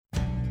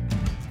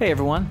Hey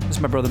everyone, this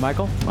is my brother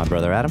Michael. My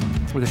brother Adam.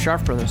 We're the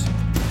Sharp Brothers.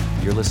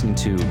 You're listening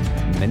to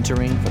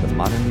Mentoring for the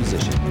Modern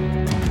Musician.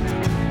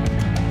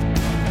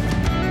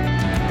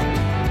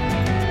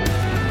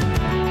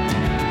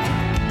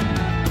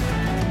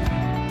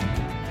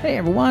 Hey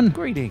everyone.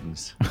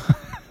 Greetings.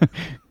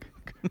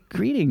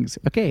 Greetings.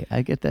 Okay,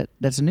 I get that.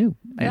 That's new.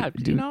 Yeah,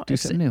 do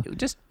something new.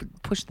 Just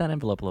push that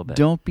envelope a little bit.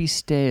 Don't be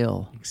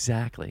stale.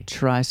 Exactly.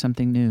 Try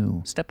something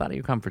new. Step out of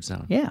your comfort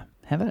zone. Yeah,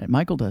 have at it.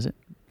 Michael does it.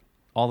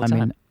 All the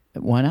time. I mean,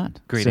 why not?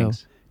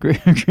 Greetings. So,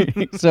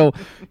 greetings. So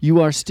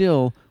you are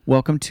still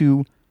welcome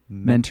to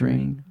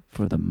Mentoring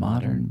for the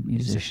Modern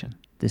Musician.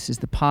 This is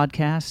the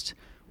podcast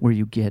where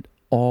you get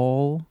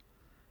all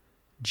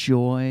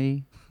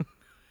joy,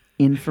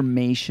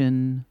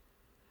 information,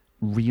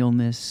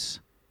 realness,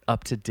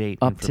 Up-to-date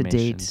Up to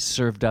information date.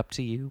 served up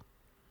to you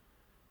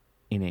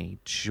in a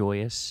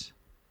joyous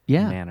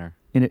yeah, manner.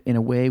 in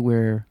a way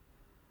where,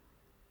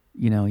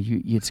 you know,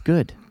 it's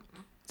good.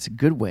 It's a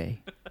good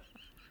way.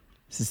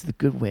 This is the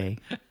good way.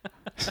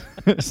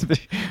 this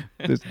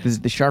is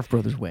the Sharp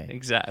Brothers way,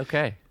 Exactly.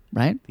 Okay.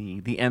 right?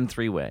 The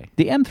M3 way.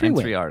 The M3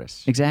 way. M3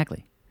 artists.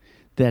 Exactly.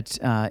 That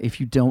if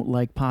you don't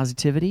like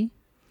positivity,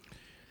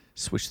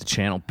 Switch the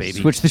channel, baby.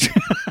 switch the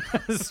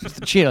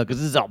channel because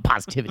this is all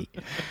positivity.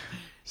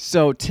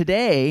 So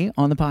today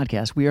on the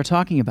podcast, we are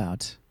talking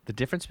about The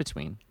difference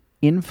between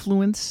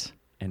influence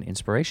an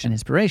inspiration and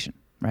inspiration,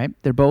 right?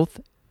 They're both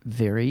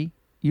very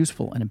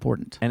useful and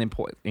important. and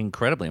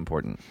incredibly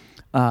important.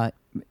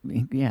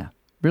 Yeah,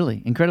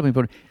 really incredibly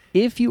important.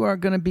 If you are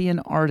going to be an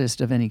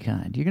artist of any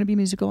kind, you're going to be a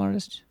musical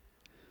artist,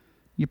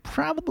 you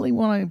probably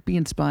want to be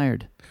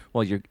inspired.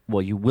 Well,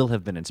 you will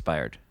have been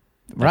inspired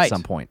Right. at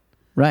some point,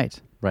 Right.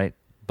 right?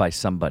 By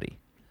somebody,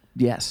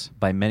 Yes.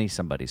 by many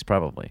somebodies,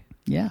 probably.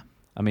 Yeah.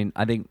 I mean,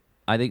 I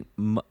think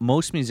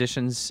most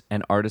musicians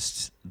and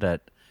artists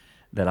that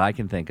I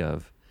can think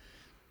of,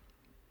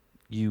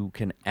 you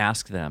can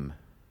ask them,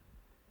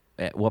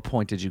 at what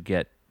point did you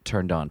get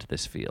turned on to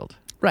this field?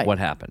 Right. What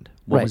happened?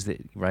 What Right. was the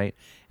right?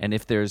 And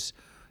if there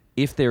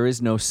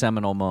is no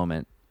seminal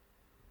moment,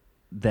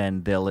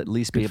 then they'll at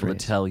least be Good able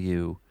phrase. to tell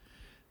you.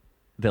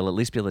 They'll at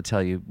least be able to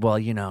tell you. Well,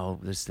 you know,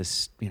 there's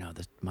this. You know,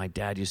 my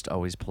dad used to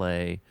always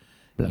play.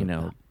 Blah, You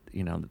blah,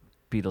 know, the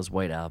Beatles'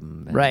 White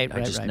Album. And Right, I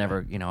right, just right, never.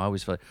 right. You know, I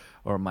always felt.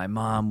 Or my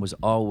mom was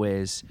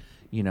always,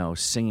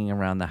 singing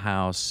around the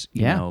house.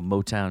 You Yeah. know,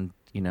 Motown.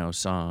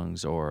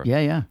 Songs or.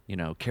 Yeah.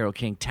 Carole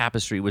King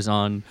Tapestry was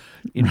on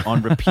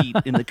repeat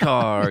in the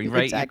car,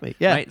 right? Exactly,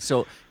 yeah. Right.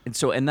 So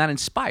that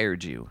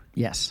inspired you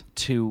Yes.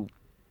 to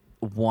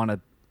want to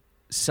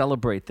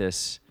celebrate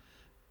this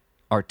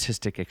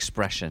artistic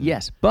expression.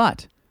 Yes.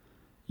 But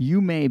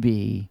you may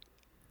be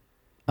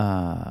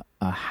a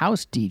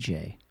house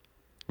DJ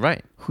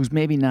Right. who's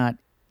maybe not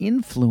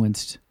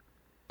influenced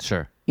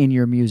Sure. in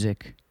your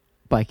music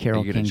by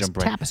Carole You're gonna King's jump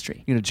right-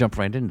 Tapestry. You're going to jump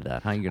right into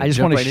that, huh? You're gonna I just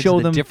jump wanna right into show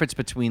the them- difference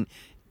between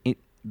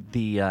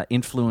the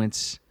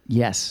influence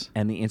Yes.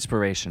 and the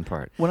inspiration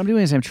part. What I'm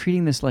doing is I'm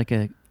treating this like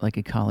a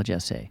college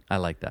essay I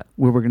like that.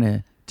 where we're going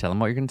to Tell them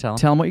what you're going to tell them.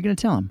 tell them what you're going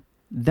to tell them.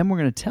 Then we're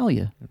going to tell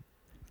you.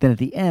 Then at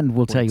the end,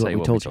 we'll tell you what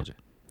we told you.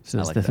 So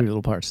I it's like the that. three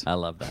little parts. I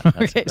love that. That's,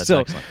 Okay, that's so-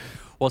 excellent.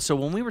 Well, so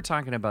when we were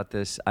talking about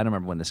this, I don't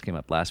remember when this came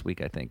up last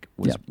week, I think,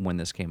 was Yep. when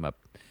this came up.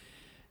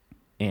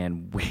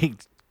 And we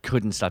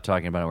couldn't stop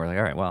talking about it. We're like,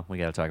 all right, well, we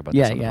got to talk about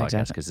this on the podcast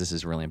exactly. because this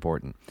is really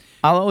important.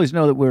 I'll always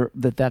know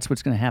that's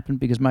what's going to happen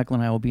because Michael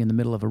and I will be in the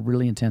middle of a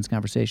really intense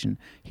conversation.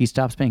 He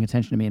stops paying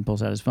attention to me and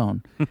pulls out his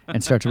phone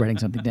and starts writing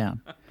something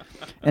down.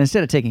 And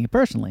instead of taking it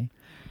personally,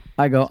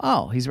 I go,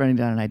 "Oh, he's writing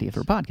down an idea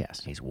for a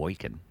podcast. He's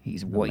working.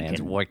 He's The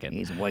man's working. working.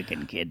 He's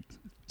working, kid."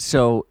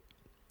 So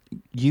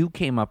you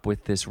came up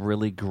with this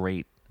really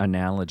great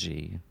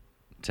analogy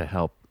to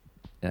help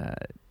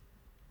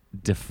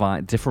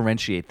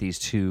differentiate these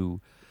two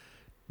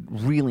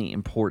really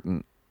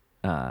important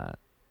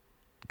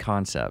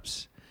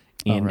concepts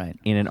in right.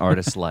 in an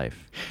artist's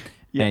life.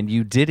 Yeah. And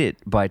you did it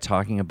by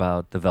talking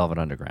about the Velvet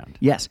Underground.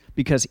 Yes,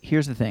 because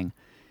here's the thing.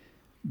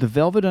 The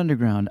Velvet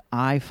Underground,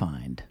 I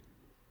find,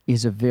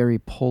 is a very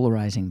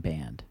polarizing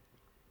band.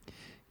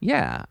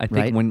 Yeah, I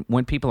think Right.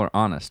 when people are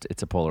honest,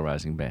 it's a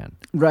polarizing band.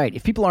 Right.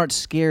 If people aren't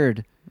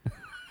scared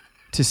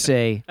to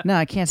say, "No,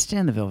 I can't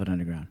stand the Velvet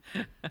Underground."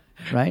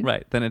 Right?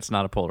 Right. Then it's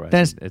not a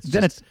polarizing.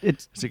 Then it's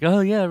it's like, oh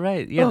yeah,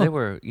 right. Yeah, Oh. they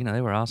were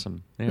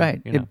awesome. They were,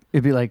 right. You know,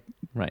 It'd be like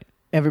right.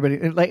 everybody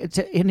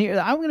in here,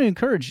 I'm going to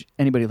encourage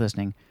anybody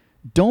listening,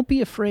 don't be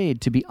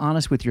afraid to be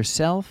honest with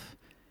yourself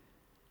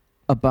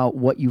about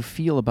what you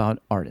feel about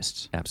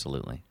artists,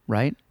 Absolutely.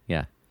 right?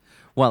 Yeah.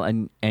 Well,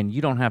 and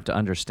you don't have to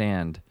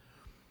understand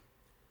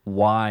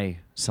why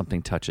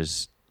something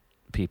touches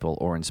people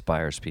or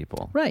inspires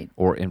people. Right.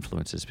 Or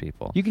influences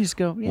people. You can just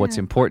go, yeah. What's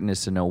important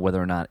is to know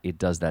whether or not it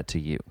does that to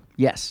you,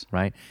 Yes.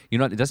 right? You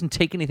know, it doesn't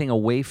take anything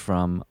away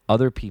from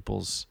other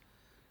people's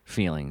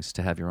feelings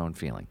to have your own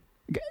feeling.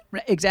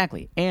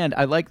 Exactly. And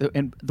I like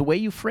the way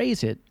you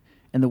phrase it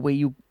and the way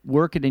you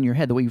work it in your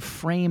head, the way you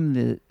frame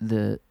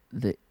the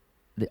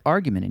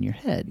argument in your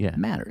head Yeah.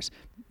 matters.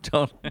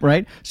 Totally.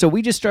 right? So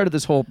we just started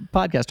this whole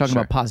podcast talking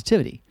Sure. about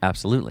positivity,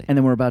 Absolutely. and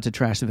then we're about to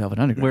trash the Velvet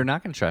Underground. We're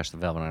not going to trash the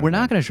Velvet Underground. We're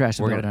not going to trash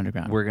the We're Velvet gonna-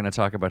 Underground. We're going to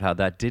talk about how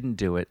that didn't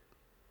do it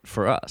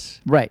for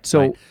us. Right. So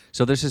right?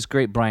 So there's this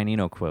great Brian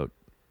Eno quote,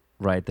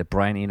 right? That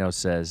Brian Eno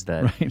says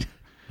that right.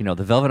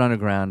 the Velvet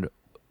Underground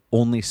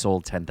only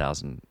sold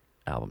 10,000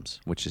 albums,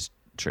 which is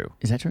true.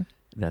 Is that true?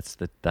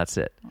 That's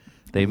it.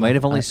 They might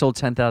have only I- sold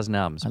 10,000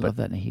 albums, I but love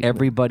that in a heat.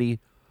 everybody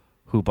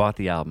who bought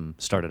the album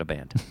started a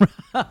band.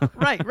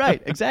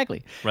 right.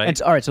 Exactly. Right. And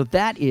so, all right. So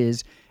that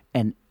is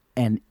an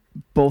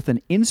both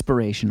an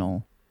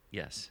inspirational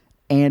Yes.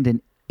 and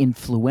an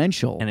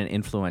influential. And an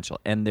influential.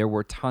 And there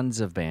were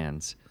tons of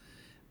bands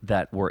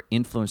that were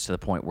influenced to the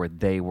point where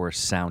they were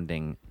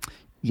sounding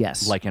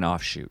yes. like an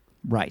offshoot.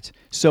 Right.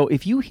 So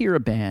if you hear a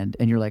band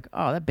and you're like,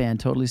 oh, that band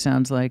totally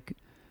sounds like,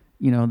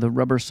 the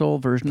Rubber Soul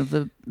version of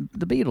the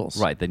Beatles.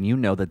 Right. Then you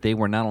know that they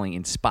were not only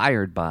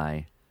inspired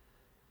by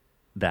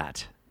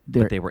that,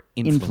 They're but they were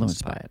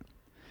influenced by it.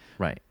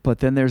 Right. But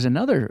then there's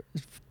another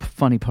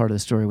funny part of the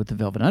story with the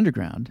Velvet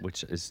Underground,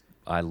 Which is,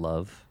 I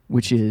love.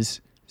 which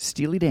is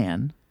Steely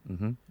Dan.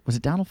 Mm-hmm. Was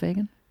it Donald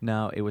Fagen?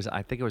 No,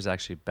 I think it was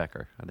actually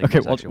Becker. I think Okay,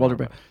 it was actually Walter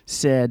one of Becker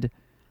said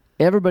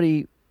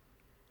everybody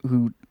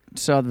who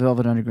saw the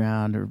Velvet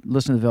Underground or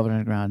listened to the Velvet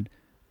Underground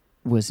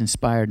was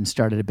inspired and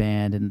started a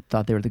band and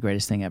thought they were the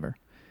greatest thing ever.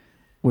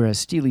 Whereas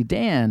Steely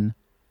Dan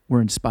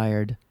were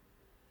inspired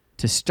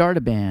to start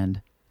a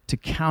band to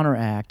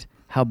counteract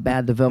how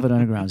bad the Velvet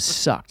Underground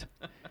sucked.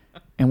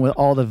 And with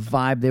all the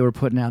vibe they were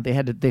putting out,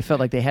 they felt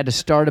like they had to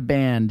start a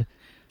band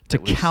to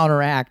That was-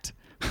 counteract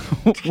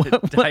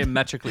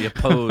diametrically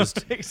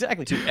opposed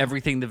exactly to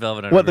everything the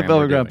Velvet Underground what the Velvet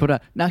were Underground doing. put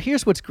out. Now,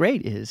 here's what's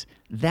great is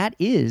that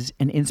is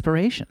an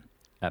inspiration,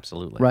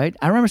 Absolutely. right?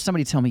 I remember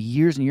somebody telling me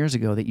years and years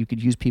ago that you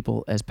could use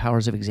people as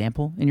powers of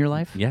example in your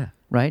life, Yeah.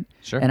 right?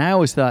 Sure. And I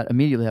always thought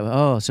immediately,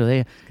 oh, so they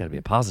It's got to be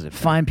a positive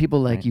thing. find people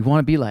like Right. you want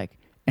to be like.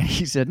 And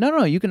he said,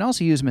 no, you can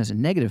also use them as a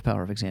negative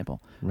power of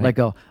example. Right.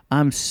 Like,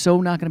 I'm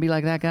so not going to be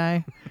like that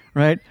guy,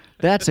 right?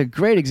 That's a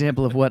great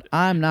example of what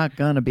I'm not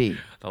going to be.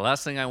 The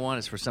last thing I want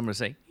is for someone to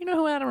say, you know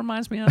who Adam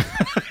reminds me of?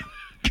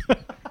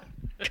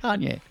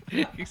 Kanye.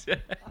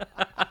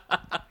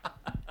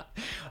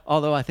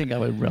 Although I think I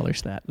would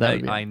relish that. That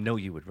would be- I know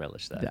you would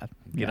relish that. Yeah.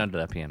 Get Yeah. under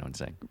that piano and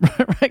sing.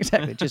 Right,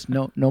 exactly. Just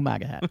no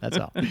MAGA hat. That's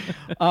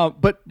all.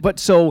 But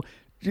so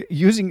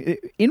using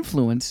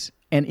influence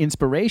and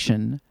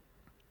inspiration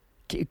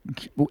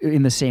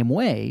in the same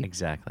way,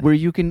 Exactly. where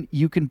you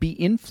can be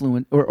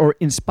influenced or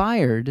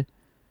inspired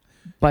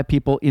by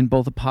people in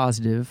both a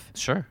positive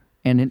Sure.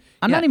 and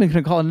I'm Yeah. not even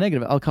going to call it a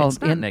negative. I'll call It's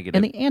it not negative.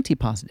 and the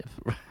anti-positive.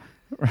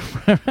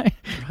 right.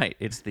 Right.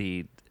 It's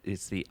the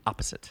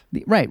opposite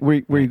Right.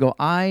 Where you go,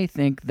 I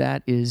think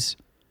that is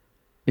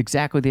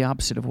exactly the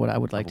opposite of what I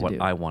would like of to what do.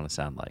 I want to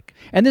sound like.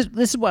 And this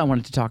is why I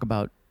wanted to talk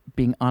about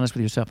being honest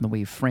with yourself and the way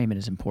you frame it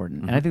is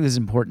important. And I think this is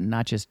important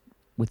not just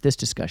with this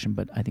discussion,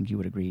 but I think you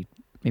would agree,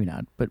 maybe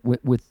not, but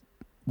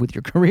with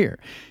your career,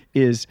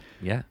 is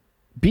Yeah.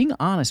 being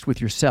honest with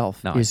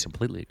yourself No, is I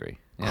completely agree.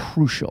 Yeah.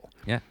 crucial.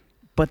 Yeah.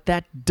 But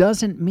that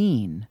doesn't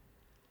mean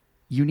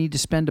you need to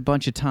spend a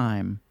bunch of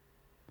time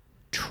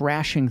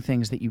trashing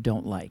things that you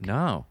don't like,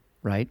 No.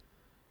 right?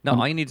 No,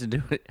 all you need to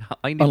do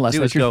Unless is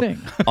that's your go. thing.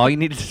 All you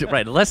need to do,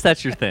 right? Unless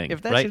that's your thing.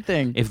 If that's right? your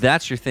thing. If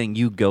that's your thing,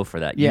 you go for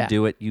that. Yeah. You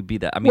do it. You be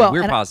that. I mean, Well,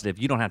 we're and positive.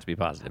 You don't have to be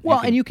positive. Well,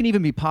 and you can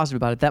even be positive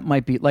about it. That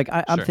might be like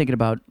I'm Sure. thinking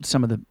about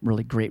some of the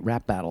really great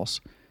rap battles,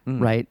 Mm.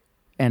 right?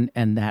 And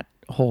that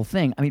whole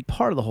thing. I mean,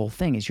 part of the whole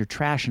thing is you're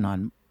trashing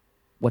on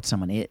what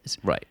someone is,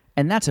 Right.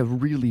 and that's a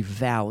really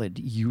valid,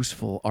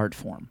 useful art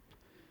form.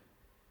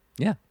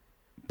 Yeah.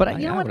 But I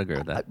you know would what? agree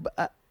with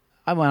that.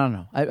 I don't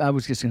know. I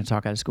was just going to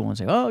talk out of school and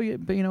say, oh, yeah,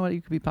 but you know what?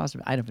 You could be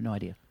positive. I have no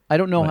idea. I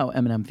don't know Right. how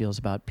Eminem feels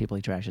about people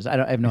he trashes.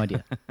 I have no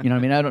idea. You know what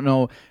I mean? I don't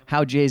know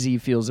how Jay-Z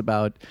feels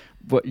about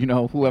what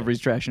whoever he's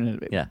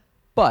trashing. Yeah.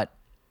 But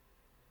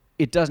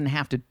it doesn't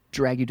have to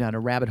drag you down a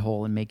rabbit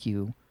hole and make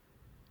you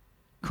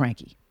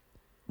cranky,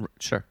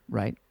 Sure.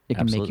 right? It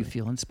can make Absolutely. you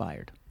feel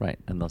inspired. Right.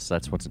 Unless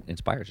that's what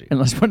inspires you.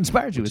 Unless what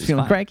inspires you Which is is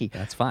feeling fine. cranky,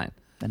 That's fine.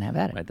 then have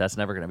at it. Right. That's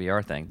never going to be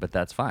our thing, but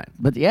that's fine.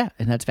 But yeah,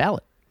 and that's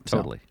valid. So,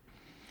 Totally.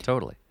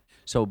 Totally.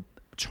 So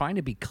trying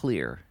to be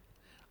clear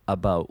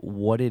about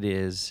what it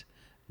is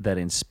that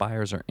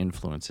inspires or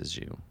influences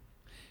you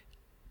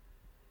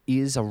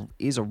is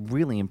a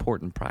really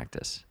important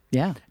practice.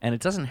 yeah. And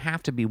it doesn't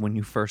have to be when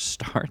you first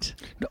start,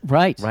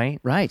 Right. Right?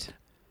 Right.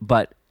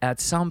 but at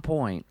some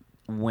point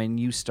when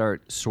you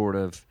start sort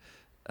of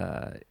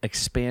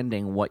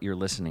expanding what you're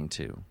listening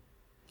to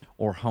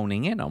or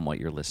honing in on what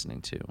you're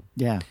listening to,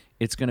 Yeah.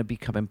 it's going to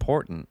become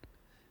important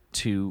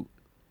to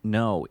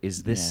know,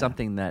 is this Yeah.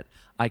 something that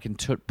I can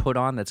put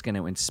on that's going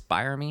to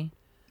inspire me?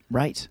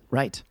 Right.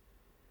 Right.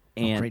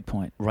 And great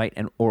point. Right,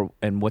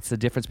 and what's the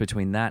difference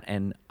between that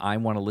and I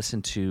want to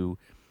listen to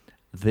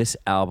this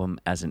album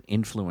as an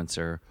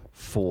influencer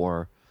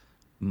for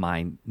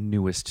my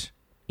newest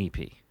EP?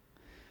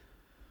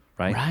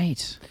 Right?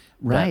 Right.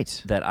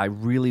 Right. That I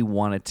really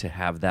wanted to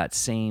have that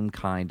same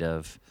kind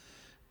of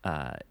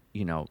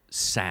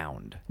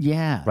sound.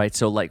 Yeah. Right.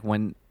 So like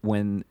when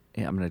I'm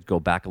going to go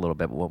back a little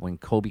bit, but when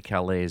Kobe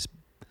Calais'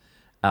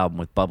 album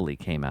with Bubbly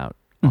came out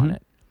on Mhm.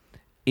 it,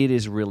 it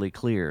is really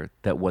clear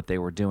that what they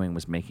were doing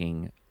was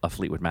making a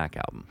Fleetwood Mac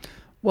album.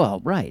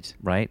 Well, right.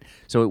 Right.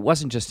 So it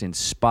wasn't just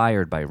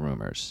inspired by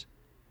Rumors.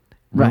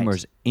 Right.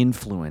 Rumors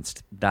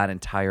influenced that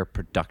entire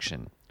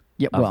production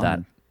Yeah. of Well, that.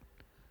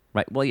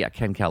 Right. Well, yeah,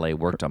 Ken Calais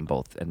worked on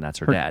both, and that's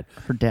her dad.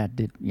 Her dad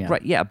did. Yeah.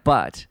 Right. Yeah,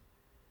 but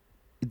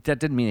that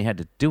didn't mean they had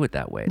to do it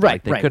that way. Right,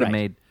 Like, they right, could have right.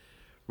 made.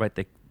 Right.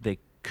 They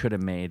could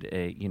have made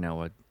a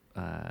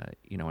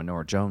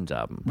Nora Jones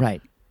album.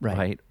 Right. Right.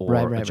 Right. Or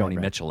Right, a right, Joni right.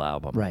 Mitchell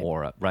album. Right.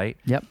 Or a, right.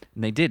 Yep.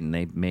 And they didn't.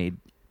 They made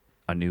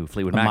a new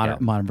Fleetwood A Mac modern,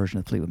 album. modern version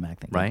of Fleetwood Mac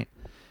thing. Right.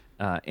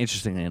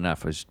 Interestingly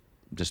enough, was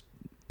just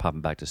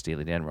popping back to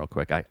Steely Dan real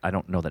quick. I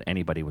don't know that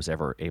anybody was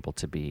ever able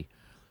to be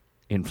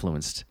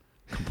influenced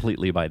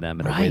completely by them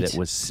in a way that Right.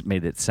 was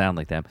made it sound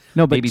like them.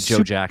 No, but maybe Joe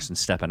sup- Jackson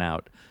stepping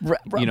out. Right.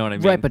 You know what I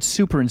mean? Right, but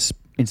super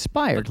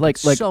inspired. Like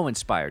so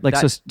inspired. like,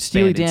 That so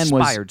Steely band Dan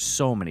was- inspired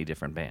so many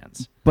different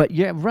bands. But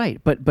yeah,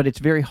 right. But it's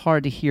very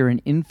hard to hear an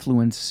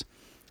influence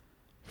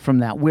from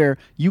that, where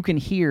you can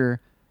hear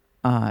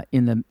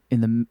in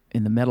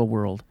the metal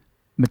world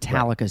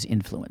Metallica's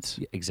influence,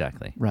 Yeah,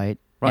 exactly. right?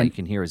 Right. And- You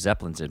can hear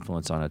Zeppelin's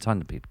influence on a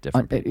ton of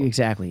different people.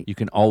 exactly. You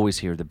can always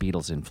hear the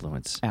Beatles'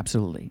 influence.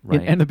 Absolutely.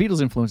 Right. And the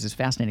Beatles' influence is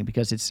fascinating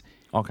because it's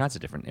All kinds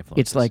of different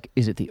influences. it's like,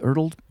 is it the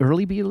early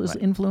Beatles Right.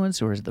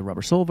 influence, or is it the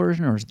Rubber Soul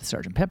version, or is it the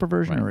Sgt. Pepper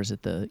version, Right. or is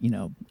it the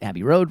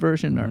Abbey Road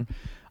version?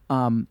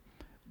 Or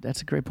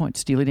that's a great point.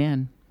 Steely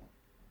Dan,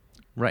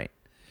 right.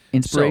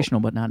 inspirational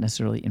but not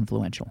necessarily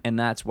influential. And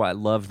that's why I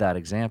love that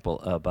example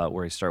about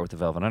where you start with the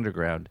Velvet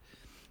Underground,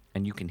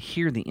 and you can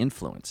hear the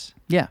influence,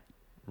 Yeah,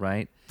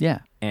 right? yeah,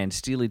 And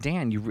Steely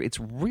Dan, it's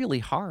really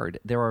hard.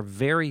 There are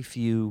very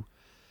few,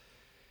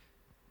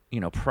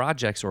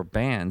 projects or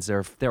bands.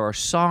 There are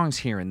songs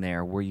here and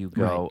there where you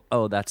go, Right.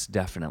 oh, that's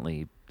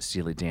definitely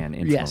Steely Dan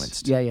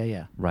influenced, yes,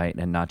 yeah. right?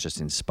 And not just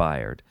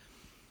inspired.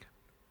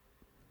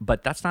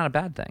 But that's not a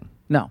bad thing,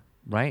 No,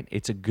 right?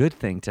 It's a good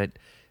thing to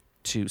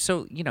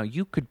so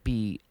you could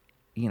be,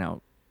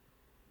 an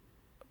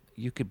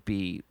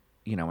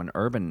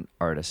urban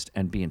artist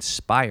and be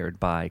inspired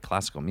by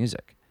classical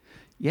music.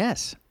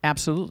 yes,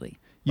 absolutely.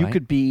 You Right.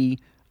 could be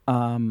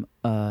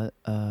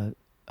a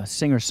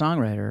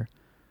singer-songwriter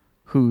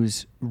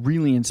who's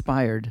really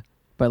inspired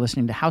by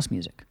listening to house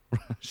music,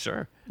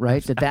 Sure.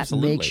 right? That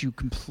Absolutely. makes you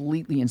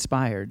completely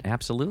inspired,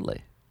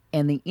 Absolutely.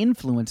 and the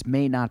influence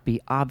may not be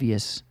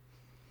obvious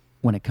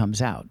when it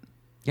comes out.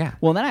 Yeah.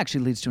 Well, that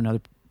actually leads to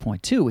another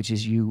point too, which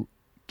is you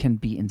can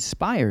be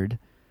inspired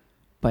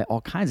by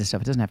all kinds of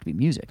stuff. It doesn't have to be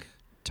music.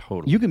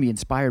 Totally. You can be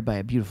inspired by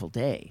a beautiful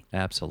day,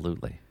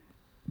 Absolutely.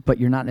 but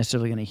you're not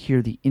necessarily going to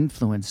hear the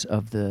influence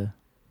of the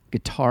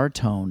guitar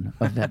tone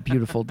of that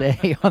beautiful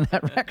day on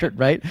that record,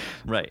 right?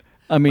 Right.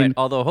 I mean, Right.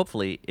 Although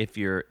hopefully if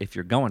you're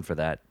going for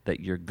that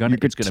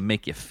it's gonna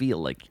make you feel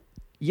like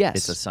yes,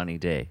 it's a sunny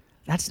day.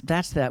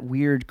 that's that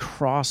weird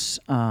cross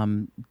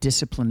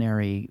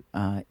disciplinary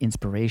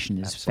inspiration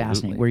is Absolutely.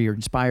 fascinating, where you're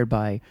inspired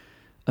by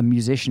a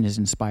musician is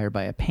inspired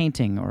by a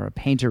painting, or a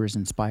painter is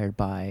inspired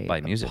by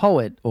music. a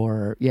poet,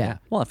 or yeah.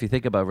 Well, if you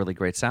think about really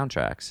great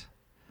soundtracks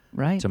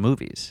Right. to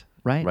movies,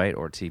 Right. right,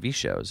 or TV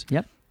shows,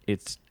 Yep.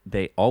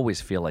 they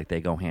always feel like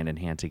they go hand in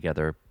hand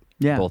together,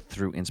 Yeah. both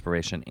through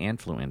inspiration and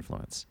through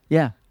influence.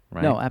 Yeah.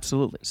 Right. No,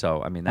 absolutely.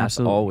 So I mean that's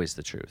Absolutely. always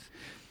the truth.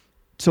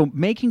 So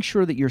making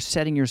sure that you're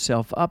setting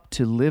yourself up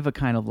to live a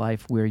kind of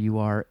life where you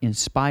are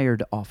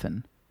inspired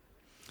often.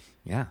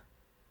 Yeah.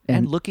 And-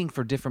 And looking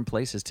for different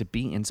places to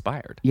be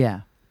inspired.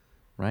 Yeah.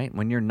 Right?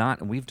 When you're not,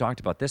 and we've talked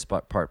about this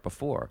part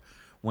before,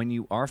 when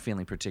you are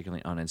feeling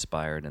particularly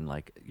uninspired and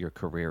like your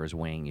career is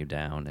weighing you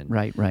down and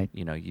Right.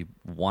 you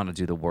want to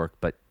do the work,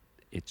 but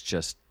it's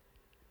just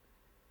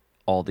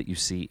all that you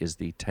see is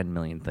the 10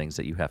 million things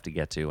that you have to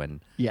get to,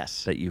 and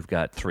Yes. that you've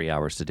got 3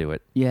 hours to do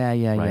it. Yeah. Right.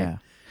 Yeah.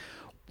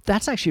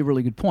 That's actually a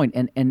really good point.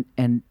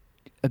 And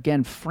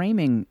again,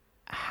 framing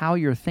how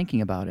you're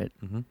thinking about it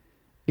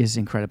is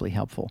incredibly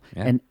helpful.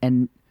 Yeah.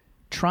 And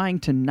trying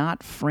to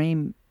not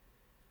frame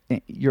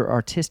your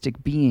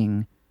artistic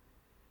being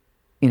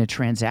in a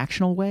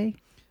transactional way.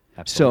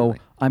 Absolutely.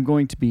 So I'm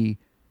going to be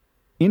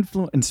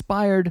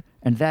inspired,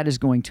 and that is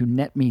going to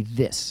net me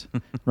this,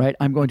 right?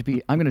 I'm going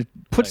to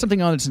put Right.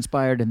 something on that's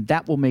inspired, and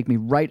that will make me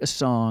write a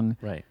song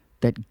Right.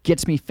 that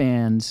gets me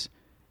fans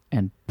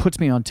and puts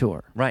me on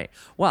tour. Right.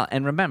 Well,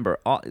 and remember,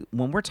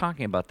 when we're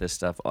talking about this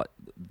stuff,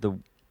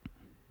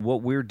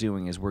 what we're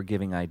doing is we're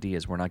giving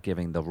ideas. We're not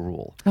giving the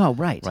rule. Oh,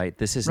 right. Right.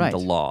 This isn't Right. the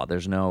law.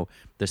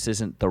 This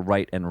isn't the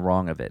right and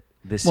wrong of it.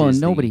 This Well, is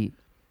nobody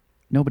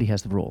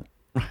has the rule.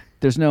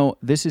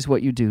 This is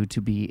what you do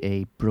to be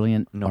a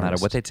brilliant no matter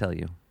artist. what they tell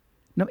you.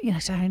 No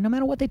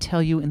matter what they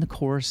tell you in the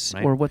course,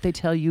 Right. or what they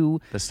tell you.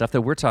 The stuff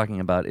that we're talking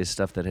about is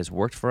stuff that has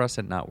worked for us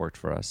and not worked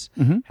for us.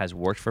 Mhm. Has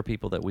worked for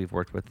people that we've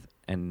worked with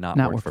and not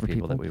Not worked for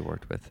people that we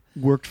worked with.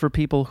 Worked for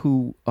people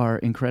who are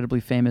incredibly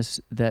famous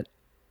that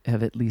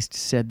have at least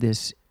said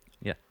this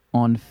Yeah.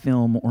 on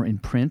film or in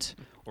print,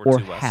 Or or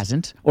to us.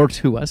 hasn't, or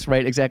to us,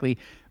 right? Exactly.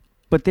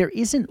 But there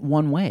isn't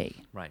one way,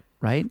 Right.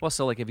 right? Well,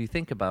 so like if you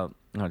think about,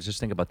 just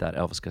think about that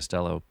Elvis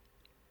Costello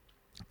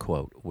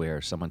quote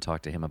where someone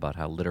talked to him about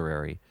how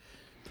literary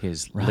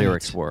his Right.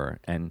 lyrics were,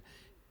 and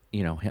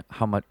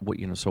how much,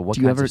 so what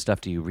Do you kinds ever- of stuff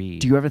do you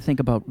read? Do you ever think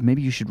about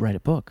maybe you should write a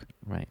book?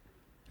 Right.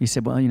 He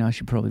said, well, I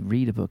should probably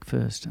read a book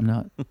first. I'm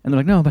not. And they're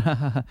like, no, but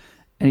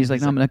and he's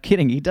like, no, I'm not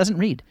kidding. He doesn't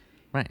read.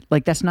 Right.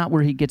 Like, that's not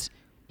where he gets.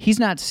 He's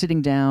not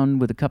sitting down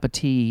with a cup of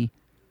tea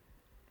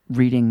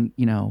reading,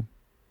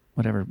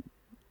 whatever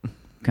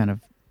kind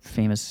of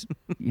famous,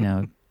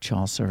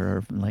 Chaucer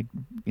or like,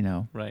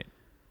 Right.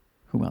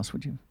 who else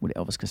would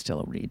Elvis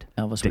Costello read?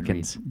 Elvis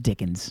Dickens. would read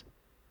Dickens,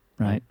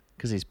 right?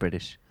 Because he's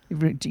British.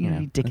 Do you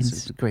read Dickens?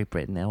 This is Great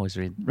Britain. I always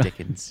read Right.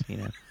 Dickens,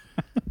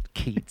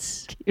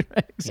 Keats.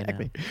 Right,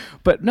 exactly.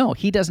 But no,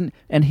 he doesn't.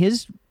 And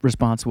his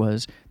response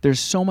was, there's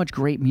so much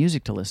great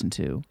music to listen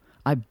to.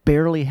 I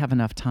barely have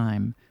enough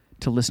time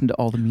to listen to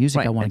all the music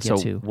Right. I want And to get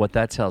so to. what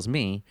that tells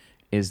me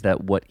is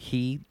that what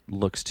he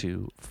looks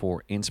to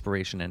for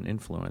inspiration and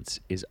influence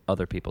is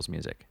other people's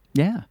music,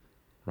 Yeah.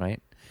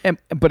 right?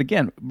 But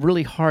again,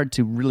 really hard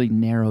to really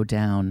narrow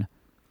down,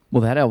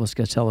 well, that Elvis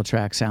Costello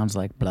track sounds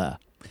like blah.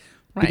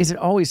 Right. Because it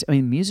always,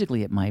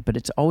 musically it might, but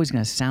it's always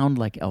going to sound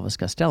like Elvis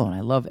Costello. And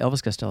I love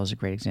Elvis Costello is a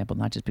great example,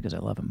 not just because I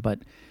love him, but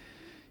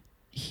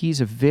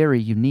he's a very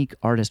unique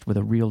artist with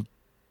a real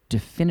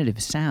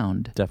definitive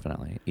sound.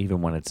 Definitely,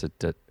 even when it's a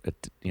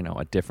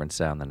different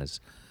sound than his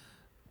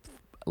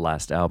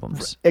last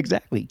albums.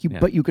 Exactly. Yeah.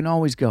 But you can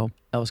always go,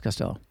 Elvis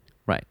Costello.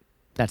 Right.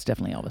 That's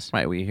definitely Elvis.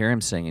 Right. Well, you hear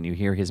him sing and you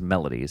hear his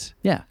melodies,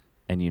 Yeah.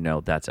 and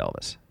that's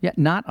Elvis. Yeah.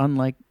 Not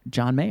unlike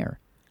John Mayer.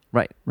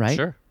 Right. Right?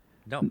 Sure.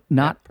 No.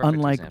 Not yeah, perfect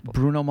unlike example.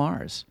 Bruno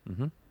Mars.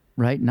 Mm-hmm.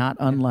 Right? Not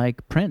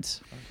unlike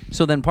Prince.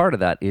 So then part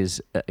of that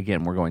is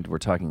again we're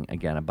talking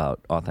again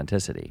about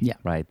authenticity. Yeah.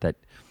 Right. That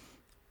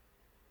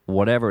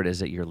whatever it is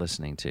that you're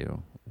listening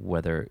to,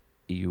 whether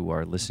you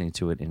are listening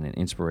to it in an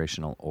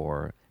inspirational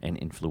or an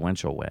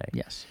influential way,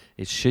 Yes.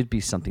 it should be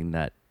something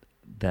that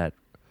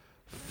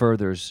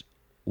furthers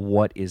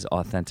what is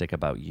authentic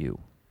about you.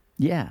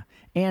 Yeah.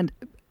 And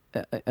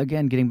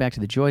again, getting back to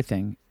the joy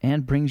thing,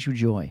 and brings you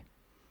joy.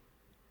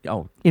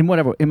 Oh, In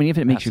whatever, if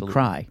it makes Absolutely. you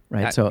cry,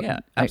 right? Yeah, So yeah,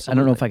 I don't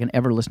know if absolutely. I can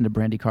ever listen to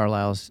Brandy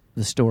Carlisle's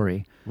The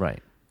Story right.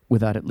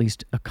 without at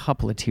least a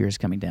couple of tears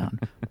coming down.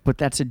 But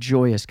that's a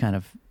joyous kind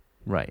of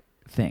Right.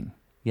 thing.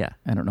 Yeah.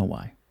 I don't know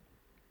why.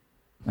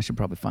 I should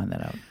probbe find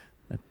that out.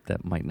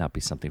 That might not be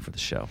something for the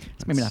show.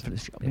 It's maybe not for the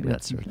show. maybe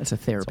that's a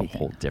therapy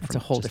whole thing. different- It's a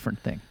whole just- different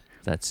thing.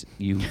 That's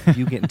you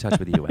get in touch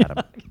with you,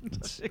 Adam.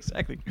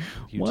 Exactly.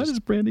 You Why just- does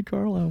Brandy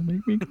Carlisle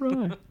make me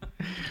cry?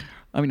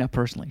 Not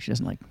personally. She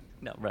doesn't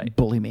No, right.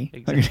 bully me.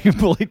 Exactly. I get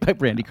bullied by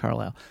Brandy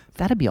Carlisle.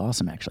 That'd be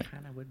awesome, actually.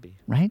 Kind of would be.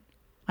 Right?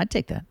 I'd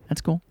take that.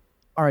 That's cool.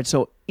 All right.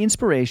 So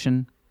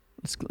inspiration.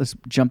 Let's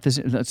jump this.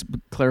 Let's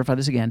clarify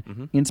this again.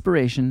 Mm-hmm.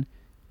 Inspiration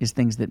is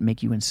things that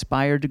make you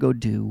inspired to go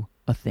do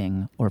a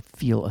thing or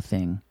feel a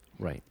thing.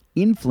 Right.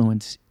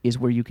 Influence is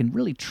where you can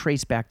really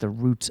trace back the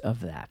roots of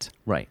that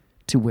Right.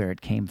 to where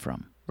it came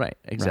from. Right.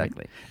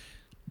 Exactly.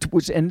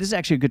 And this is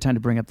actually a good time to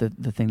bring up the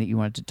thing that you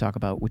wanted to talk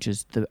about, which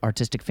is the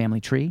artistic family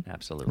tree.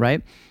 Absolutely.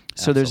 Right?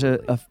 So there's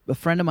Absolutely. a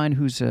friend of mine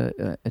who's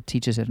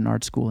teaches at an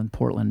art school in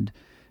Portland,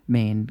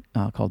 Maine,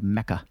 called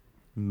Mecca,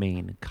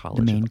 Maine College.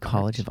 the Maine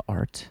College of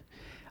Art.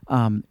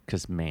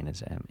 Because Maine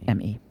is M-E.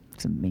 M-E.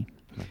 It's me.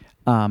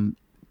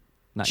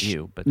 Not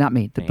you, but Not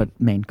me, Maine. but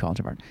Maine College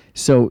of Art.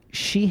 So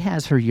she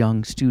has her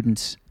young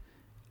students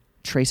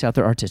trace out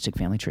their artistic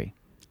family tree,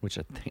 which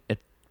I think a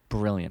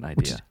brilliant idea.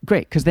 which is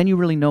great because then you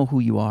really know who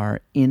you are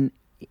in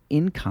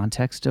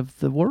context of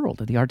the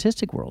world, of the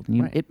artistic world.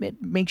 And Right.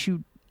 it makes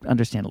you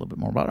understand a little bit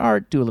more about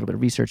art, do a little bit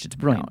of research. It's a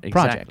brilliant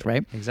project,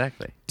 right?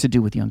 Exactly. To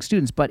do with young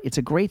students, but it's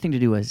a great thing to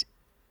do as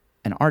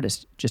an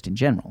artist, just in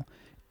general,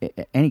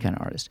 any kind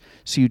of artist.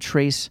 So you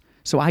trace.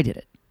 So I did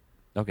it,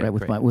 Okay. right,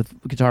 with great. with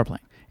guitar playing,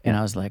 and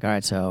I was like, all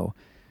right, so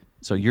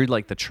So you're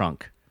like the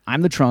trunk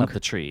I'm the trunk of the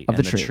tree, of and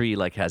the tree. the tree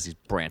like has these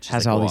branches,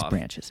 Has that all go these off,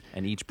 branches.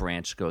 and each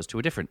branch goes to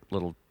a different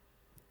little.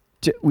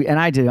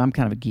 I'm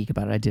kind of a geek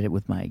about it. I did it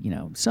with my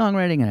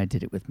songwriting, and I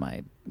did it with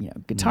my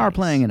guitar Nice.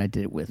 playing, and I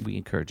did it with We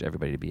encourage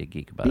everybody to be a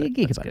geek about it. be a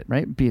geek That's about good. it,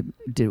 right?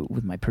 Did it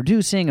with my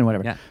producing and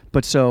whatever. Yeah.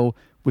 But so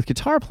with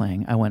guitar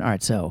playing, I went, all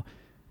right, so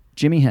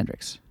Jimi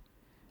Hendrix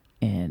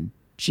and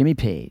Jimmy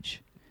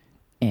Page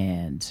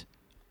and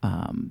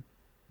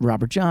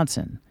Robert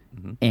Johnson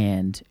Mhm.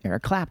 and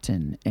Eric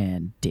Clapton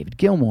and David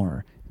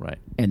Gilmour Right.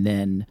 and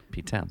then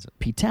Pete Townsend.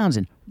 Pete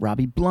Townsend,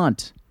 Robbie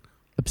Blunt,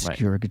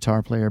 obscure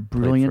guitar player,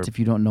 brilliant. for If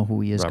you don't know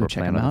who he is, Robert go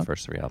check Plant him on out. the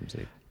first 3 albums.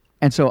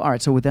 And so, all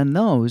right, so within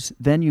those,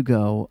 then you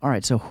go, all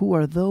right, so who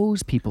are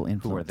those people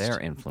influenced? Who are their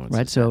influences?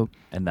 Right, so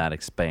and that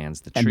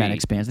expands the tree. and that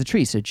expands the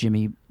tree. So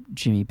Jimmy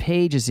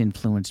Page is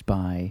influenced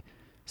by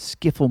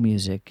skiffle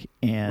music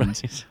and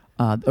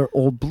Right. or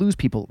old blues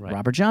people, Right.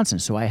 Robert Johnson.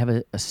 So I have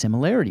a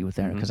similarity with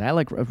that Mhm. because I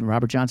like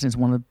Robert Johnson is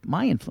one of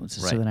my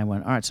influences. So Right. then I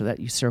went, all right, so that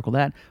you circle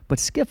that. But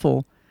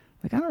skiffle,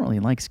 like I don't really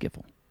like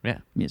skiffle Yeah.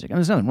 music. I mean,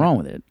 there's nothing wrong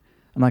with it.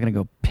 I'm not going to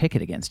go pick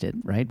it against it,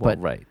 right? Well,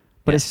 but right.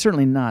 but Yeah. it's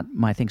certainly not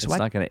my thing. So It's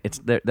not gonna. It's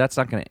there. That's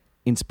not gonna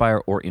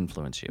inspire or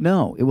influence you.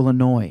 No, it will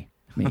annoy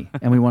me,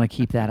 and we want to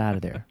keep that out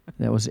of there.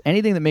 That was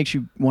anything that makes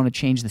you want to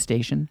change the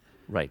station.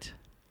 Right.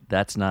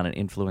 That's not an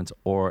influence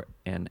or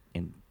an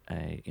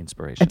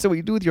inspiration. And so what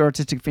you do with your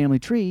artistic family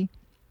tree,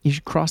 you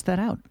should cross that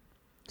out.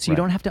 So you Right.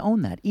 don't have to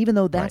own that, even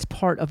though that's Right.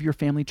 part of your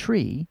family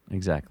tree,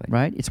 Exactly.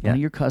 right? It's one Yeah. of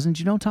your cousins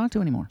you don't talk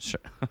to anymore, Sure.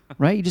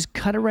 right? You just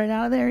cut it right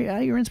out of there, out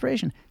of your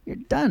inspiration. You're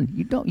done.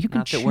 You don't. You can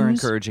Not that choose. we're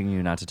encouraging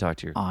you not to talk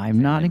to your I'm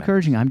not family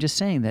encouraging. members. I'm just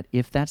saying that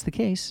if that's the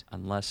case,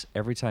 Unless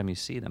every time you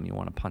see them, you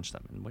want to punch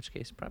them. In which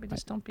case, probably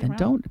just don't be then around.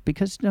 don't,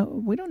 because no,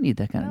 we don't need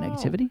that kind of No.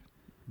 negativity.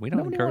 We don't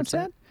Nobody encourage wants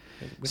that.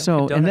 We don't So,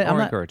 condone and it then or I'm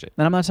not, encourage it.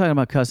 and I'm not talking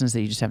about cousins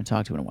that you just haven't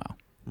talked to in a while.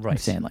 I'm Right.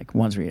 saying like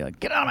ones where you're like,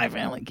 get out of my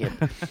family, kid.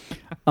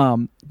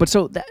 But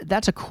so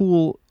that's a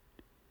cool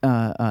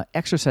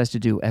exercise to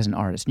do as an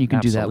artist. And you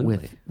can do that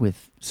Absolutely.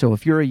 with. So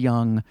if you're a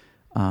young,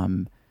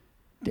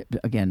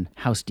 again,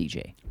 house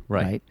DJ,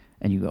 Right.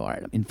 And you go, all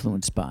right, I'm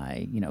influenced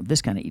by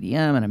this kind of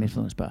EDM, and I'm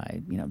influenced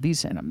by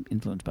these, and I'm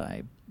influenced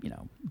by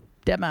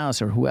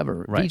Deadmau5 or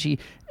whoever, Right. Avicii,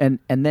 and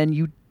then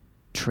you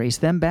trace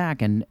them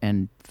back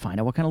and find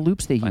out what kind of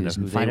loops they Find use out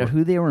who and they find out were.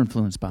 who they were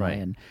influenced by,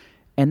 Right.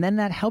 and then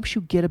that helps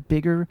you get a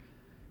bigger,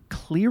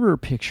 clearer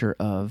picture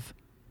of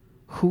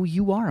who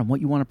you are and what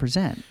you want to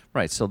present.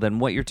 Right. So then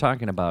what you're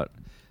talking about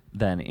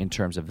then in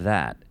terms of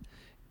that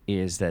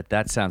is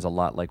that sounds a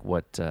lot like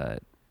what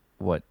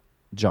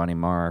Johnny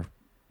Marr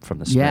from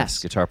the Smiths, Yes.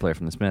 guitar player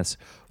from the Smiths,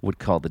 would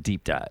call the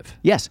deep dive.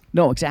 Yes,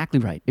 no, exactly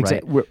right.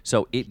 Right.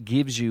 So it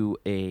gives you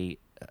a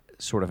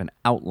sort of an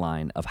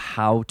outline of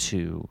how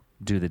to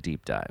do the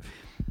deep dive.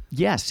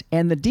 Yes,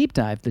 and the deep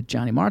dive that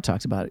Johnny Marr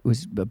talks about, it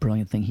was a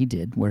brilliant thing he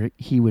did, where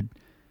he would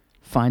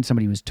find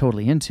somebody he was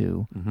totally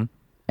into, Mm-hmm.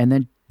 and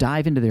then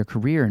dive into their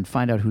career and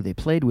find out who they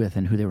played with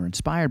and who they were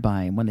inspired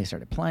by and when they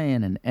started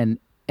playing, and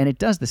it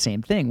does the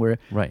same thing where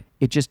Right.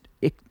 it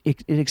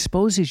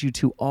exposes you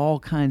to all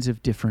kinds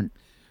of different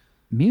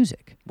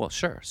music. Well,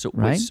 sure. So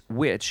Right?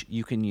 which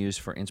you can use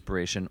for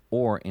inspiration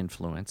or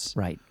influence,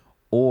 Right.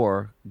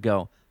 or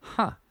go,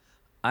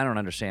 I don't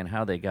understand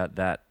how they got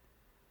that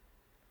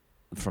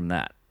from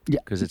that. Yeah.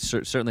 Because it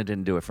certainly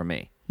didn't do it for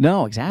me.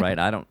 No, exactly. Right?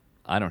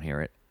 I don't hear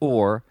it.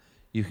 Or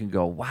you can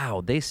go,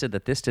 wow, they said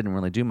that this didn't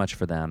really do much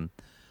for them,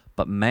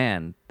 but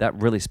man, that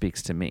really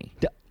speaks to me.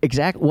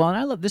 Exactly. Well, and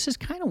I love this is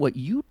kind of what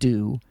you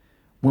do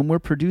when we're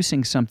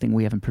producing something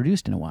we haven't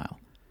produced in a while.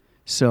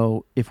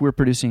 So if we're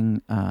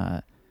producing,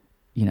 an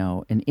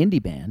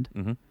indie band,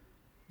 Mm-hmm.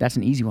 that's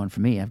an easy one for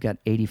me. I've got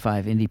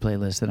 85 indie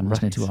playlists that I'm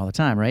listening to Right. all the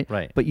time, right?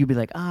 Right. But you'd be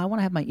like, I want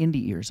to have my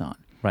indie ears on.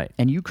 Right.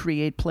 And you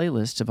create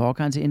playlists of all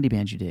kinds of indie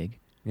bands you dig.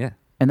 Yeah,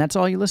 And that's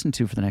all you listen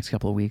to for the next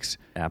couple of weeks.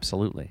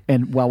 absolutely.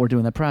 And while we're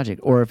doing that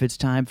project, or if it's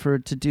time for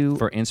it to do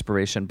For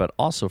inspiration, but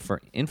also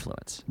for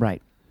influence.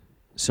 right,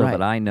 So Right.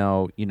 that I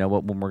know,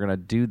 what, when we're going to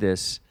do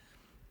this,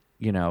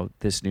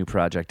 this new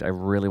project, I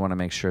really want to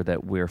make sure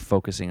that we're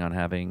focusing on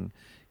having,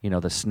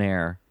 the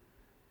snare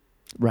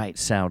right,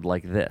 sound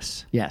like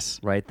this,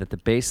 yes, right? That the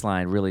bass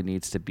line really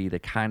needs to be the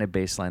kind of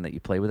bass line that you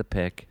play with a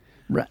pick,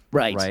 right,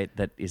 right?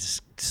 That is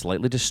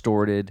slightly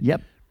distorted,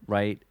 Yep,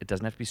 right? It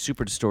doesn't have to be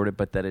super distorted,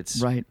 but that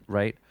it's Right.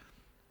 right?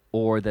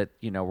 Or that,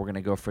 we're going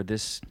to go for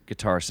this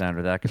guitar sound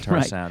or that guitar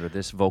Right. sound or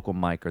this vocal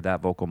mic or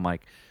that vocal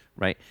mic,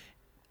 right?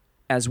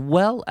 As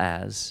well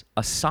as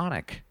a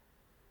sonic.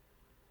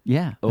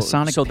 yeah, a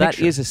sonic. So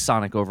picture. that is a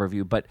sonic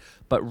overview, but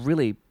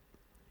really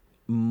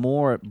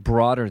more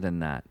broader than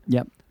that,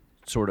 Yep.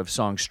 sort of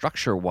song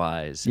structure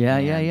wise. Yeah,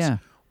 and,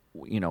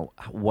 yeah.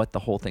 What the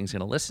whole thing's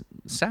going to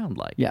sound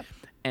like. Yep.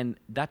 And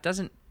that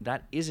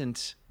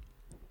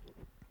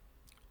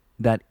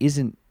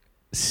isn't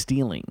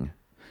stealing,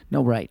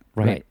 No, right.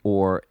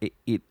 Or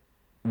it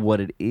what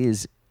it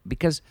is,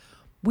 because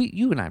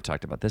you and I have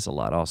talked about this a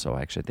lot also.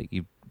 Actually, I think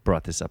you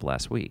brought this up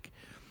last week,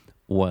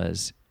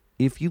 was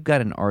if you've got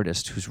an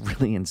artist who's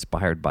really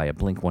inspired by a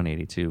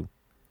Blink-182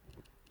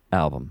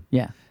 album,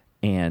 Yeah.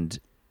 and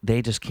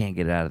they just can't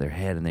get it out of their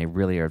head, and they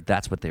really are,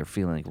 that's what they're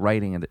feeling like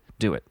writing, and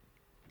do it.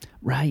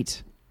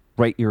 Right.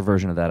 Write your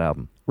version of that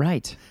album.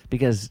 Right.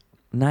 Because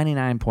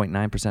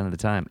 99.9% of the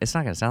time, it's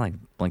not going to sound like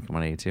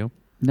Blink-182.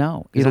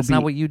 No, Because that's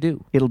not what you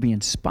do. It'll be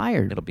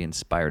inspired It'll be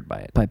inspired by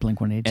it. by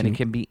Blink-182. And it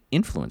can be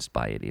influenced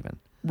by it even.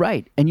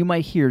 Right, and you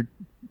might hear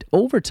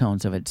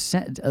overtones of it,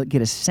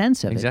 get a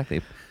sense of Exactly.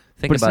 it.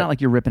 Think But it's about, not like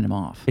you're ripping them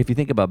off. if you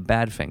think about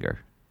Badfinger,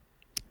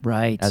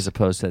 Right. as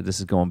opposed to, this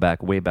is going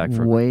back, way back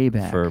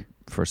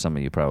for some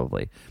of you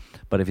probably.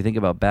 But if you think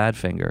about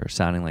Badfinger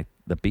sounding like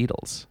the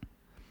Beatles,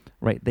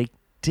 right? They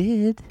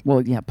did.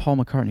 Well, yeah, Paul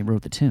McCartney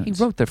wrote the tunes.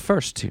 He wrote their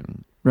first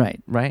tune,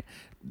 Right. right?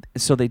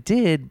 So they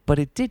did, but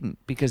it didn't,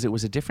 because it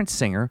was a different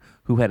singer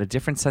who had a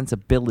different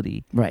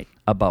sensibility Right.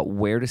 about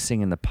where to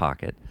sing in the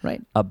pocket,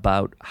 Right.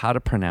 about how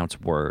to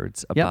pronounce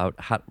words, about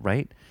how,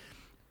 right?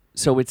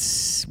 So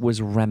it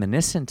was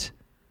reminiscent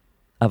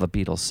of a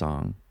Beatles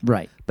song,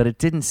 Right. but it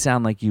didn't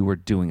sound like you were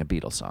doing a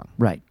Beatles song.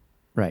 Right.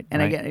 Right.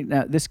 And Right. again,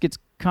 now this gets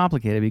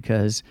complicated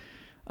because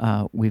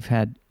we've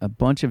had a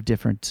bunch of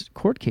different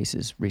court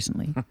cases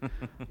recently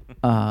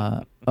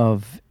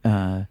of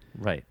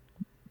Right.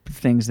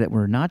 things that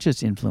were not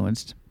just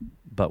influenced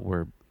but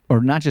we're or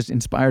not just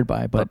inspired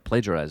by, but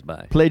plagiarized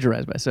by.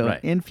 plagiarized by. So Right.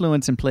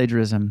 influence and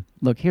plagiarism.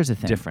 Look, here's the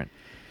thing. Different.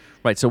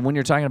 Right. So when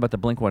you're talking about the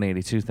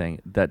Blink-182 thing,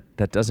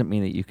 that doesn't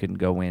mean that you can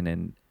go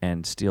in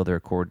and steal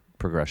their chord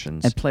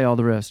progressions. And play all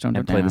the riffs.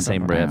 And play the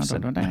same riffs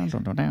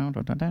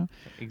and-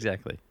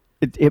 Exactly.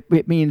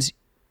 It means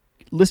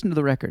listen to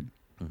the record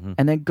Mhm.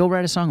 and then go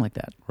write a song like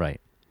that.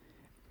 Right.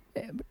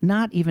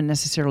 Not even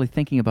necessarily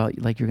thinking about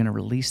like you're going to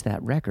release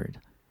that record,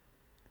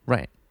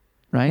 Right.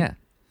 right? Yeah.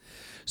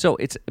 So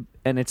it's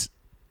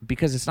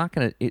because it's not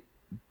going to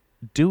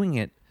doing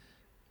it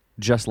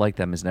just like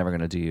them is never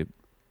going to do you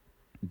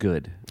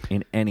good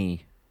in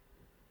any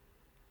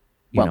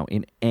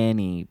in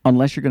any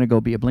Unless you're going to go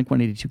be a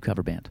Blink-182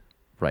 cover band.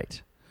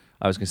 right.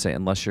 I was going to say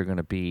unless you're going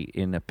to be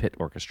in a pit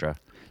orchestra,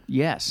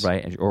 Yes.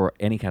 right, or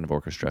any kind of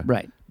orchestra,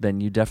 Right.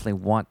 then you definitely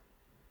want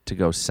to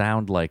go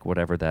sound like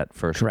whatever that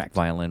first Correct.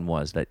 violin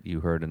was that you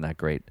heard in that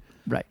great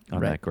Right.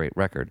 on right. that great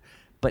record.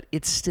 But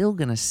it's still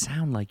going to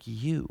sound like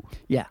you,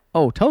 Yeah.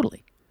 Oh,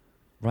 totally.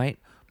 right?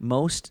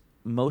 Most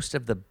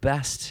of the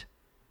best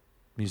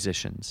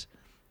musicians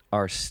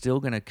are still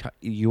going to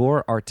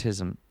your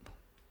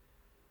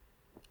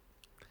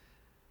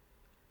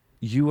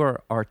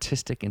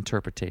artistic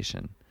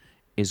interpretation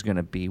is going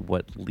to be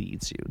what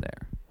leads you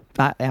there.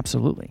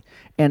 Absolutely.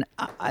 And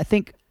I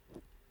think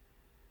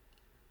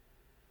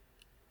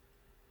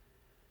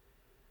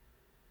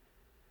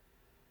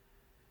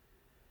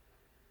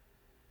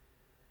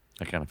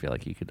I kind of feel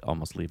like you could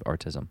almost leave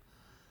artism.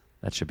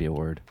 That should be a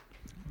word.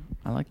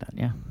 I like that.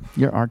 Yeah.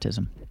 Your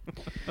artism.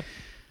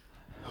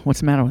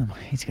 What's the matter with him?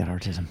 He's got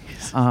artism.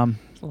 He's a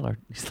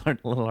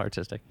little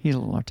artistic. He's a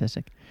little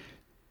artistic.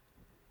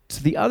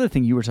 So the other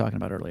thing you were talking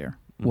about earlier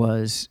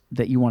was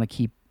that you want to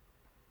keep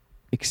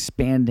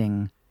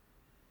expanding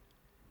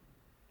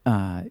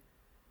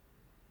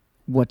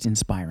what's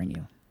inspiring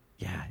you.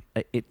 Yeah.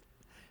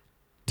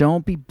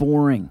 Don't be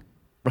boring.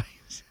 Right.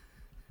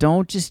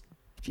 Don't just,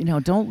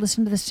 don't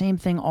listen to the same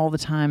thing all the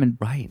time and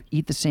Right.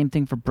 eat the same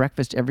thing for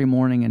breakfast every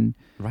morning. And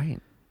Right.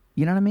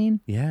 you know what I mean?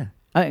 Yeah.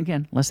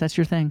 Again, unless that's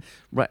your thing.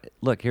 Right.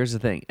 Look, here's the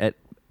thing.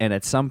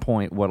 At some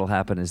point, what'll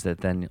happen is that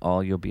then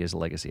all you'll be is a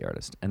legacy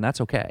artist, and that's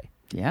okay.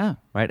 Yeah.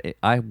 Right.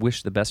 I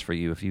wish the best for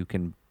you if you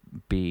can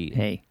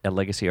be a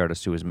legacy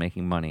artist who is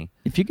making money.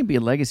 If you can be a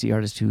legacy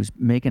artist who's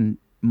making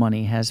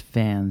money, has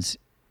fans,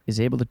 is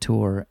able to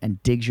tour,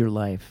 and digs your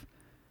life,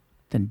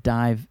 then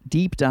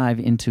deep dive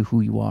into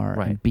who you are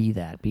Right. and be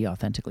that. Be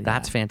authentically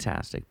That's that.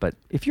 fantastic. But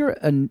If you're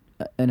an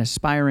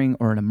aspiring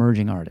or an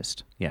emerging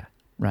artist, yeah,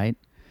 right,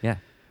 yeah,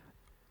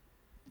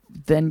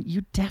 then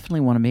you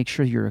definitely want to make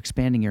sure you're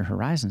expanding your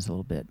horizons a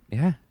little bit.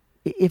 yeah.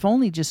 If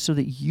only just so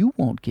that you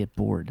won't get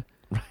bored.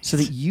 Right. So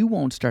that you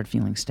won't start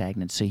feeling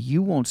stagnant. So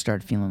you won't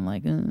start feeling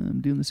like, I'm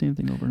doing the same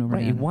thing over and over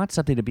Right. You again. want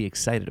something to be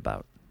excited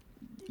about.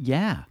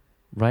 Yeah.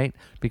 Right?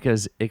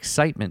 Because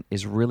excitement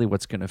is really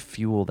what's going to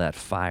fuel that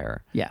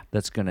fire. Yeah.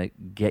 That's going to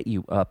get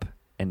you up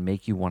and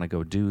make you want to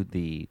go do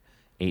the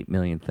 8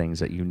 million things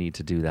that you need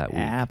to do that week.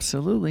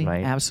 Absolutely.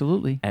 Right?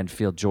 Absolutely. And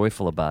feel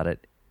joyful about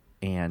it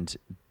and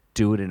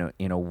do it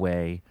in a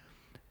way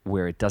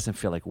where it doesn't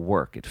feel like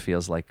work. It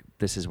feels like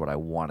this is what I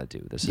want to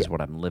do. This is what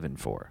I'm living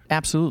for.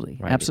 Absolutely.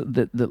 Right.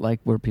 Absolutely. That like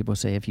where people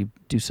say, if you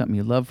do something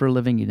you love for a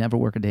living, you never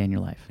work a day in your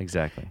life.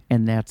 Exactly.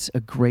 And that's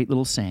a great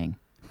little saying.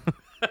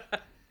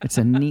 It's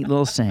a neat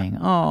little saying.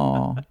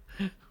 Oh,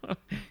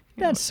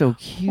 that's so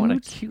cute. What a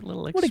cute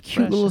little expression. What a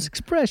cute little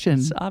expression.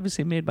 It's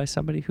obviously made by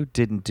somebody who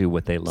didn't do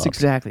what they love.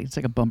 Exactly. It's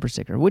like a bumper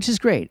sticker, which is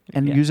great.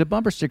 And Yeah. use a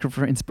bumper sticker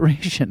for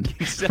inspiration,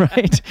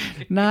 right?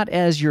 Not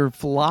as your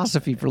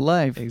philosophy for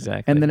life.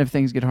 Exactly. And then if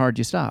things get hard,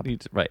 you stop.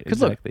 Right,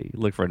 'Cause look- exactly.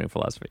 Look for a new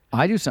philosophy.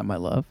 I do something I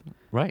love,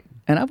 Right.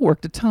 and I've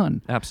worked a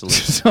ton. Absolutely.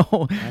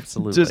 So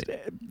Absolutely. just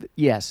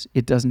yes,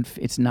 it doesn't.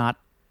 It's not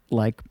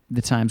like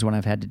the times when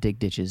I've had to dig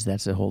ditches.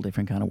 That's a whole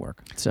different kind of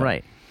work. So,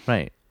 Right,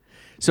 right.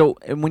 So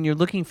and when you're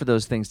looking for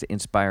those things to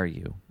inspire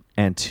you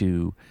and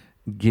to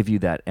give you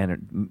that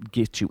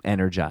get you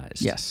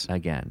energized Yes.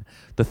 again,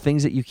 the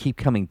things that you keep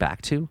coming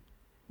back to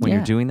when Yeah.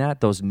 you're doing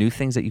that, those new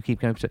things that you keep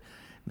coming to,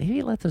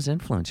 maybe let those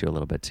influence you a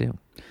little bit too.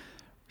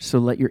 So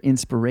let your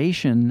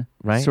inspiration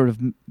Right. sort of,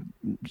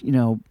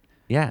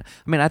 Yeah.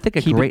 I mean, I think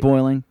a keep great it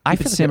boiling, I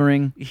keep it feel like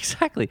simmering.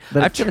 Exactly.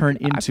 Let I it feel turn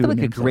like, I into feel like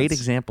an a great influence.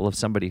 example of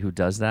somebody who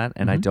does that,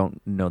 and I Mhm.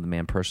 don't know the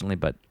man personally,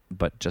 but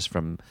just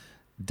from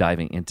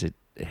diving into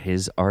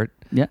his art,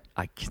 Yeah.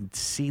 I can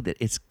see that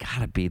it's got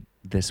to be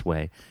this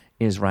way,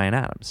 is Ryan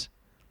Adams.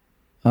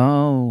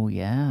 Oh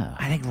yeah.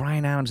 I think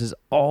Ryan Adams is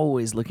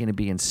always looking to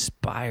be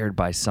inspired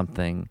by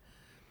something.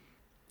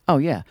 Oh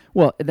yeah.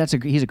 Well,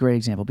 he's a great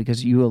example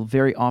because you will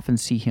very often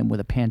see him with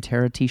a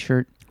Pantera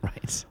T-shirt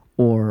Right.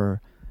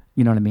 or,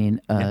 you know what I mean,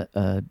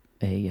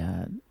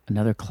 Yeah.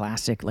 another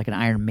classic like an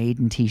Iron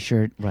Maiden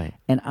T-shirt. Right.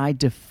 And I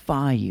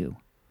defy you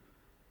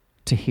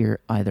to hear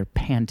either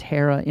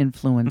Pantera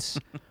influence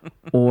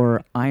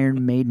or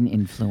Iron Maiden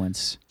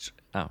influence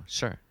Oh,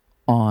 sure.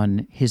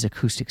 on his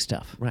acoustic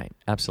stuff, Right.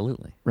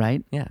 Absolutely.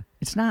 right? Yeah.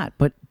 It's not,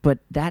 but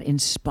that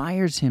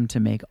inspires him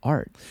to make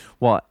art.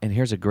 Well, and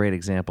here's a great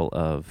example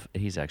of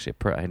he's actually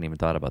I hadn't even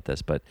thought about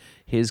this, but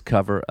his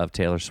cover of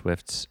Taylor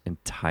Swift's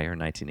entire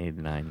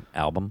 1989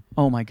 album,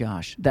 Oh my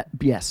gosh,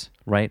 yes,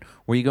 right?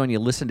 Where you go and you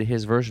listen to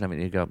his version of it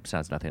and you go,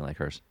 sounds nothing like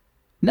hers.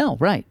 no,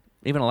 right?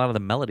 Even a lot of the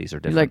melodies are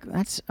You're different. like,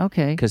 that's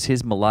okay, Because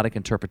his melodic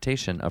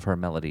interpretation of her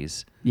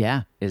melodies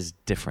yeah, is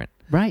different.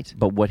 right,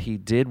 But what he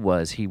did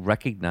was he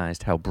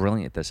recognized how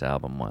brilliant this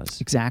album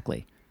was.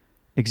 exactly,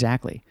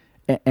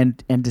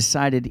 and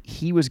decided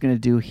he was going to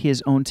do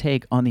his own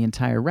take on the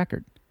entire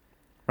record,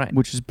 Right.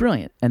 which is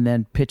brilliant. And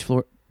then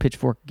Pitchfork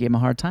gave him a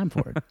hard time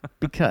for it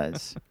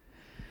because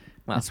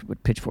Well, that's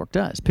what Pitchfork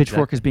does.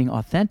 Pitchfork Exactly. is being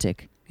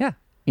authentic yeah.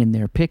 in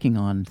their picking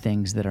on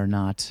things that are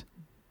not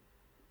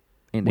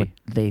Indie. what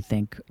they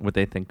think What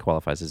they think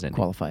qualifies as indie.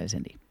 qualify as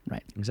indie.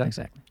 Right.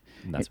 Exactly.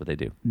 And that's what they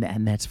do.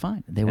 And that's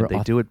fine. They And were. they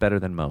do it better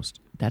than most.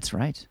 That's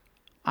right.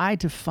 I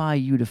defy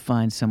you to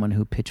find someone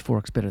who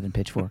pitchforks better than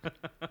Pitchfork.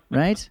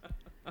 Right?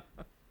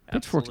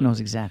 Pitchfork knows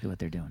exactly what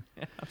they're doing.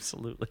 Yeah,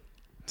 absolutely.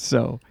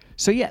 So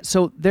yeah.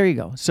 So there you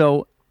go.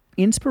 So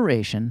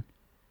inspiration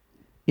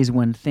is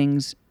when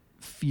things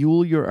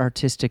fuel your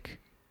artistic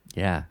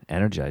Yeah.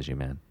 Energize you,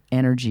 man.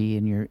 energy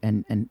and your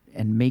and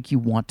make you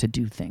want to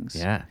do things.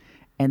 Yeah.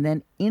 And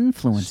then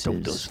influences.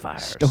 Stoke those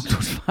fires. Stoke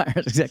those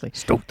fires. Exactly.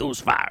 Stoke those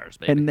fires,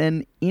 baby. And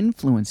then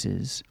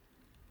influences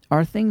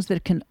are things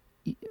that can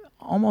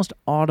almost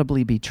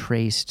audibly be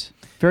traced,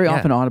 very Yeah.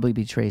 often audibly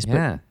be traced,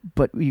 Yeah.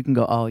 but you can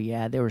go, oh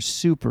yeah, they were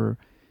super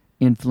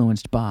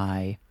influenced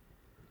by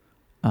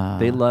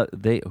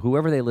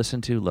whoever they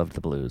listened to loved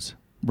the blues.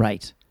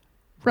 right.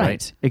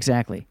 Right.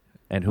 Exactly.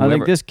 And I whoever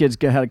think this kid's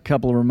had a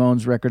couple of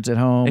Ramones records at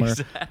home,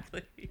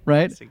 Exactly.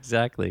 right? Yes,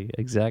 exactly.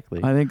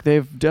 I think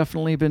they've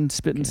definitely been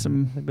spitting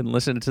some I've been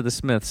listening to the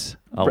Smiths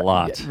a Right,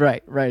 lot. yeah,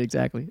 right,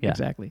 exactly, Yeah.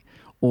 exactly.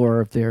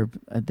 Or if their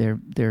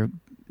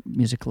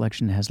music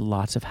collection has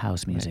lots of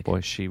house music. Boy,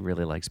 she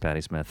really likes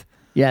Patti Smith.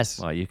 Yes.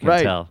 Well, you can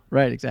right, tell.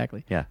 Right,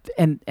 exactly. Yeah.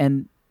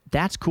 And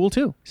that's cool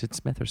too. Is it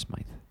Smith or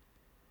Smythe?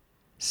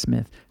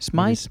 Smith. It is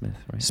Smythe. Smith,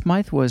 right?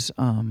 Smythe was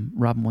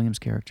Robin Williams'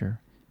 character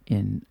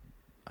in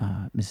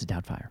Mrs.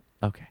 Doubtfire.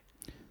 Okay.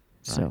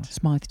 So Right.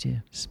 Smythe too.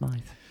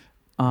 Smythe.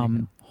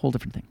 you Whole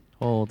different thing.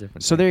 Whole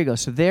different. So thing. there you go.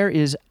 So there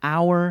is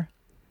our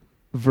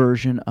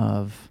version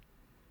of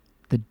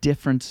the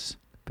difference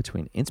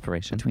between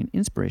inspiration. between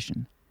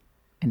inspiration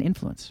and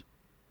influence.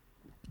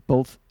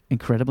 Both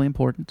incredibly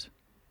important.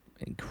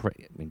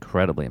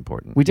 Incredibly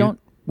important.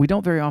 We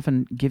don't very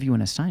often give you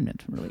an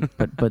assignment, really.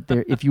 but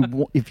there, if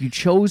you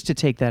chose to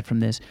take that from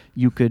this,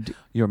 you could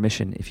Your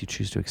mission, if you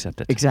choose to accept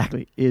it.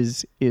 exactly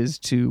is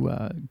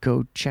to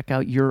go check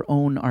out your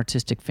own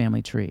artistic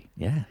family tree.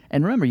 Yeah.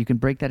 And remember, you can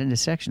break that into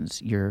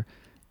sections: your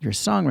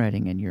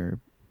songwriting and your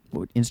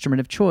instrument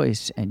of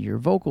choice, and your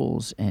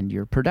vocals, and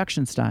your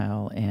production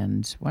style,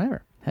 and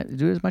whatever.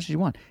 Do it as much as you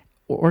want,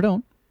 or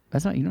don't.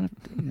 That's not you don't.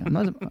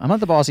 Have to, I'm not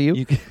the boss of you.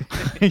 You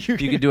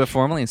could do it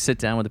formally and sit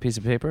down with a piece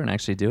of paper and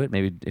actually do it.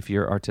 Maybe if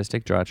you're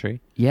artistic, draw a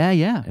tree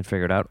Yeah. and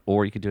figure it out.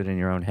 Or you could do it in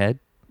your own head.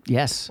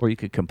 Yes. Or you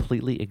could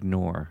completely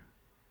ignore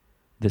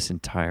this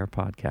entire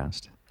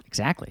podcast.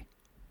 Exactly.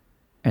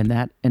 And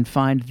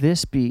find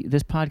this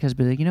podcast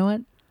be like, you know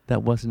what?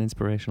 That wasn't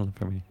inspirational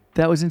for me.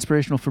 That was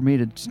inspirational for me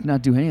to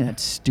not do any of that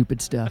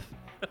stupid stuff.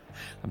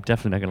 I'm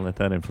definitely not going to let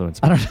that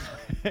influence me. I don't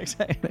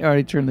exactly. They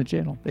already turned the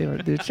channel.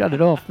 They shut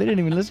it off. They didn't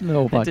even listen to the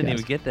whole podcast. I didn't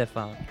even get that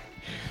far.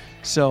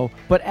 So,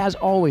 but as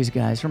always,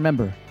 guys,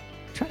 remember,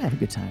 try to have a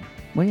good time,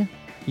 will you?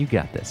 You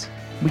got this.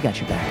 We got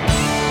your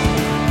back.